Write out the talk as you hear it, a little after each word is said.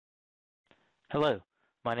Hello,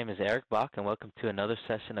 my name is Eric Bach, and welcome to another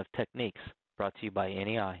session of Techniques brought to you by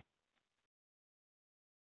NEI.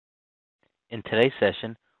 In today's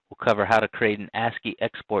session, we'll cover how to create an ASCII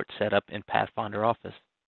export setup in Pathfinder Office.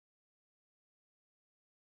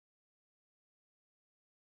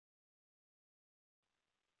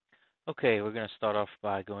 Okay, we're going to start off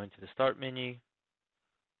by going to the Start menu.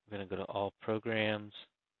 We're going to go to All Programs.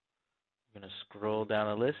 We're going to scroll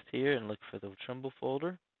down the list here and look for the Trimble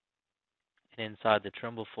folder. And inside the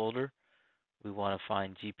Trimble folder, we want to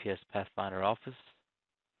find GPS Pathfinder Office.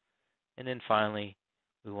 And then finally,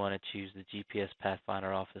 we want to choose the GPS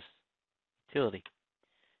Pathfinder Office utility.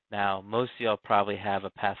 Now, most of y'all probably have a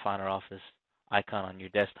Pathfinder Office icon on your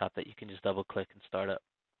desktop that you can just double-click and start up.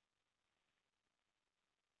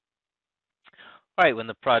 All right, when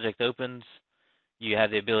the project opens, you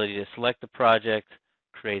have the ability to select the project,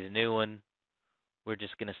 create a new one. We're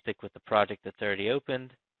just going to stick with the project that's already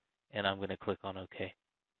opened, and I'm going to click on OK.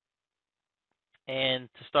 And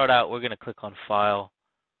to start out, we're going to click on File,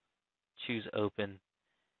 choose Open,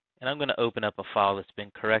 and I'm going to open up a file that's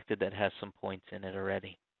been corrected that has some points in it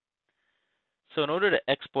already. So in order to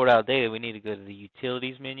export out data, we need to go to the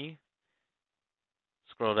Utilities menu,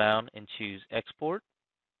 scroll down, and choose Export.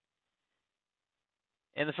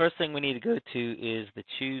 And the first thing we need to go to is the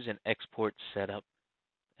Choose and Export Setup.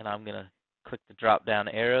 And I'm going to click the drop-down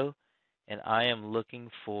arrow, and I am looking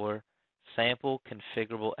for Sample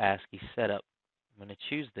Configurable ASCII Setup. I'm going to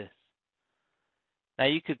choose this. Now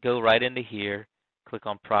you could go right into here, click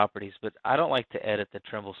on Properties, but I don't like to edit the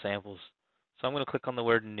Trimble samples. So I'm going to click on the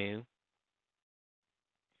word New,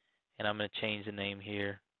 and I'm going to change the name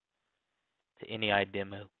here to NEI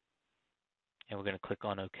Demo. And we're going to click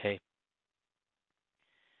on OK.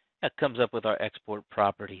 That comes up with our export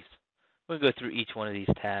properties. We'll go through each one of these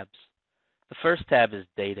tabs. The first tab is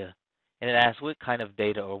Data, and it asks what kind of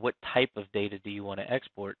data or what type of data do you want to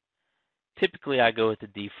export. Typically, I go with the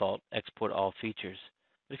default, Export All Features.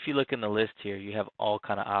 But if you look in the list here, you have all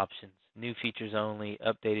kind of options. New features only,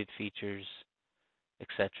 updated features,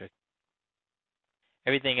 etc.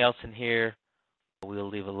 Everything else in here, we'll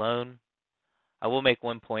leave alone. I will make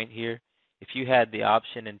one point here. If you had the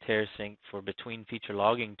option in TerraSync for between feature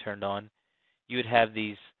logging turned on, you would have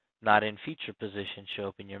these not in feature positions show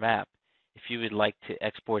up in your map. If you would like to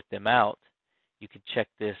export them out, you could check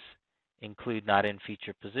this include not in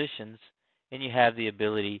feature positions, and you have the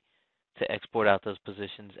ability to export out those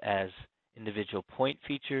positions as individual point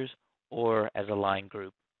features or as a line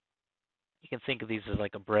group. You can think of these as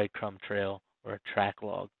like a breadcrumb trail or a track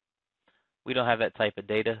log. We don't have that type of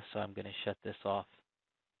data, so I'm going to shut this off.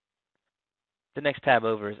 The next tab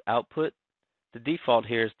over is Output. The default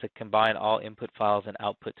here is to combine all input files and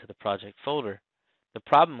output to the project folder. The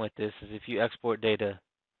problem with this is if you export data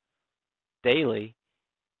daily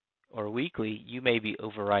or weekly, you may be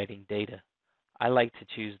overwriting data. I like to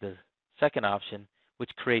choose the second option,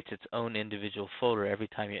 which creates its own individual folder every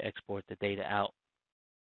time you export the data out.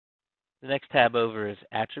 The next tab over is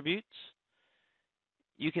Attributes.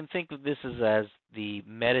 You can think of this as the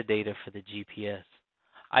metadata for the GPS.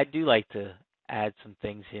 I do like to add some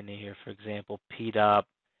things in here, for example, PDOP,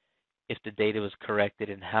 if the data was corrected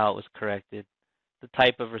and how it was corrected, the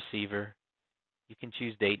type of receiver. You can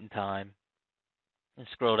choose date and time. And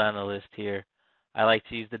scroll down the list here. I like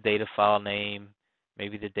to use the data file name,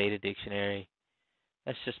 maybe the data dictionary.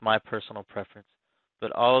 That's just my personal preference.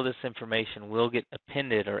 But all of this information will get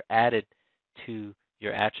appended or added to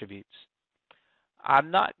your attributes.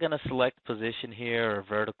 I'm not going to select position here or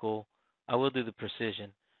vertical. I will do the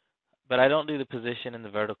precision. But I don't do the position and the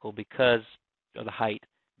vertical because, or the height,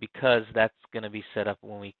 because that's going to be set up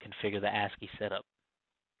when we configure the ASCII setup.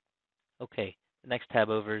 Okay, the next tab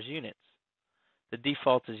over is Units. The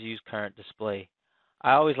default is Use Current Display.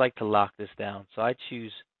 I always like to lock this down, so I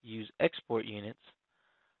choose Use Export Units.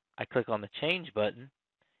 I click on the Change button,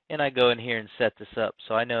 and I go in here and set this up.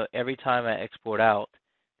 So I know every time I export out,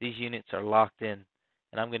 these units are locked in,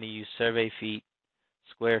 and I'm going to use survey feet,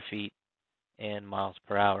 square feet, and miles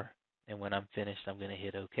per hour. And when I'm finished, I'm going to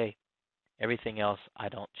hit OK. Everything else I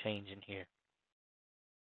don't change in here.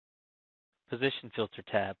 Position Filter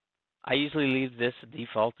tab. I usually leave this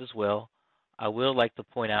default as well. I will like to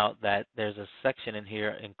point out that there's a section in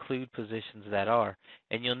here, Include Positions That Are,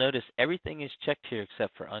 and you'll notice everything is checked here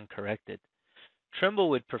except for Uncorrected. Trimble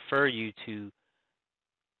would prefer you to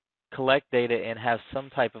collect data and have some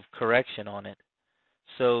type of correction on it.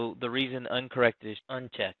 So the reason Uncorrected is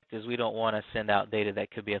unchecked is we don't want to send out data that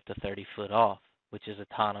could be up to 30 foot off, which is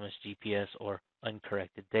autonomous GPS or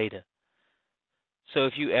uncorrected data. So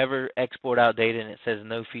if you ever export out data and it says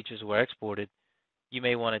no features were exported, you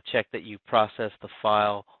may want to check that you process the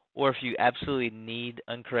file or if you absolutely need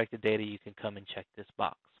uncorrected data, you can come and check this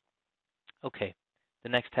box. Okay, the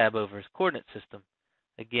next tab over is coordinate system.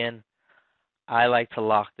 Again, I like to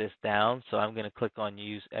lock this down, so I'm going to click on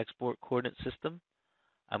Use Export Coordinate System.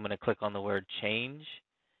 I'm going to click on the word Change,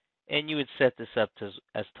 and you would set this up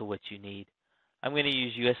as to what you need. I'm going to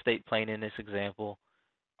use U.S. state plane in this example.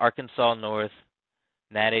 Arkansas North,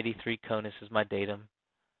 Nat 83 CONUS is my datum.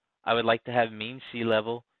 I would like to have mean sea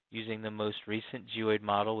level using the most recent geoid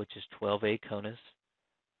model, which is 12A CONUS.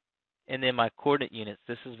 And then my coordinate units.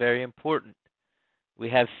 This is very important. We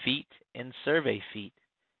have feet and survey feet.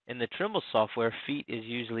 In the Trimble software, feet is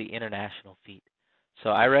usually international feet. So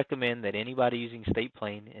I recommend that anybody using state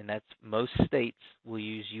plane, and that's most states, will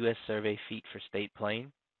use U.S. survey feet for state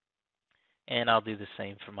plane. And I'll do the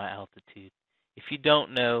same for my altitude. If you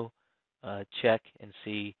don't know, check and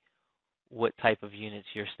see what type of units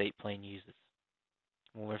your state plane uses.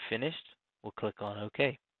 When we're finished, we'll click on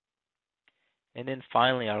OK. And then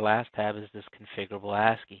finally, our last tab is this configurable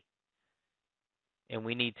ASCII. And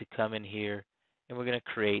we need to come in here and we're going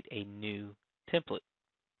to create a new template.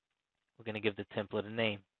 We're going to give the template a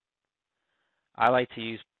name. I like to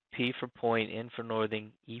use P for point, N for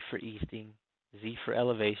northing, E for easting, Z for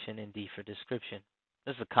elevation, and D for description.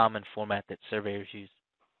 This is a common format that surveyors use.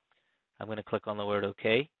 I'm going to click on the word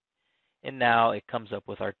OK, and now it comes up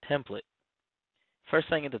with our template. First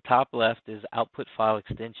thing at the top left is output file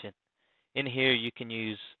extension. In here you can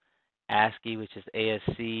use ASCII, which is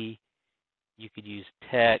ASCII. You could use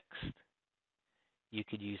text. You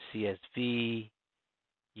could use CSV.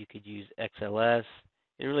 You could use XLS.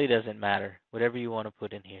 It really doesn't matter. Whatever you want to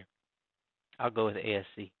put in here. I'll go with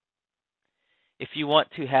ASCII. If you want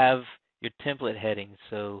to have your template headings,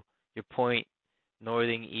 so your point,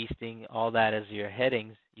 northing, easting, all that as your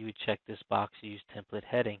headings, you would check this box, use template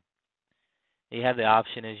heading. You have the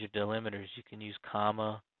option as your delimiters. You can use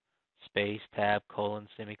comma, space, tab, colon,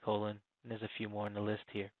 semicolon, and there's a few more on the list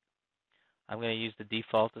here. I'm going to use the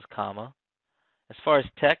default as comma. As far as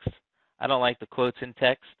text, I don't like the quotes in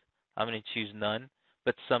text. I'm going to choose none,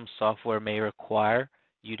 but some software may require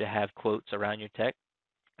you to have quotes around your text.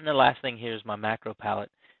 And the last thing here is my macro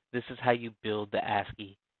palette. This is how you build the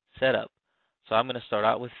ASCII setup. So I'm going to start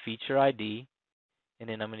out with feature ID, and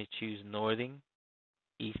then I'm going to choose northing,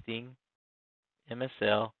 easting,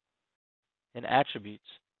 MSL, and attributes.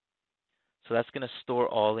 So that's going to store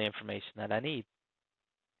all the information that I need.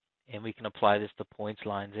 And we can apply this to points,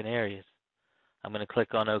 lines, and areas. I'm going to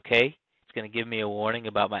click on OK. It's going to give me a warning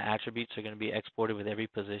about my attributes are going to be exported with every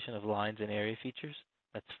position of lines and area features.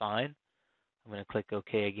 That's fine. I'm going to click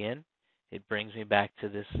OK again. It brings me back to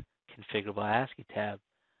this configurable ASCII tab.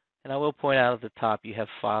 And I will point out at the top you have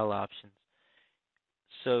file options.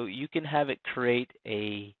 So you can have it create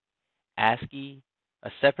a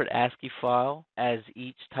separate ASCII file as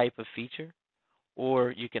each type of feature,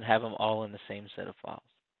 or you can have them all in the same set of files.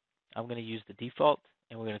 I'm going to use the default,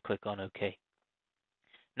 and we're going to click on OK.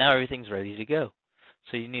 Now everything's ready to go.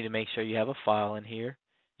 So you need to make sure you have a file in here.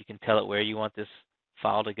 You can tell it where you want this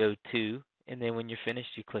file to go to, and then when you're finished,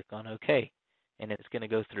 you click on OK, and it's going to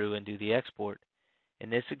go through and do the export. In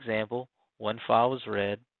this example, one file was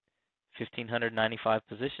read, 1,595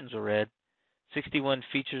 positions were read, 61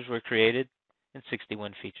 features were created, and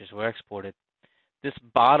 61 features were exported. This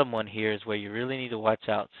bottom one here is where you really need to watch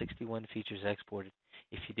out, 61 features exported.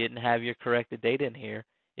 If you didn't have your corrected data in here,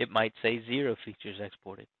 it might say 0 features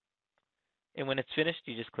exported. And when it's finished,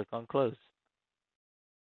 you just click on Close.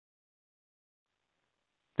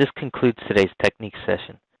 This concludes today's technique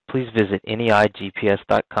session. Please visit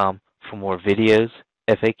NEIGPS.com for more videos,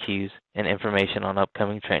 FAQs, and information on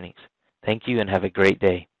upcoming trainings. Thank you and have a great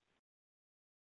day.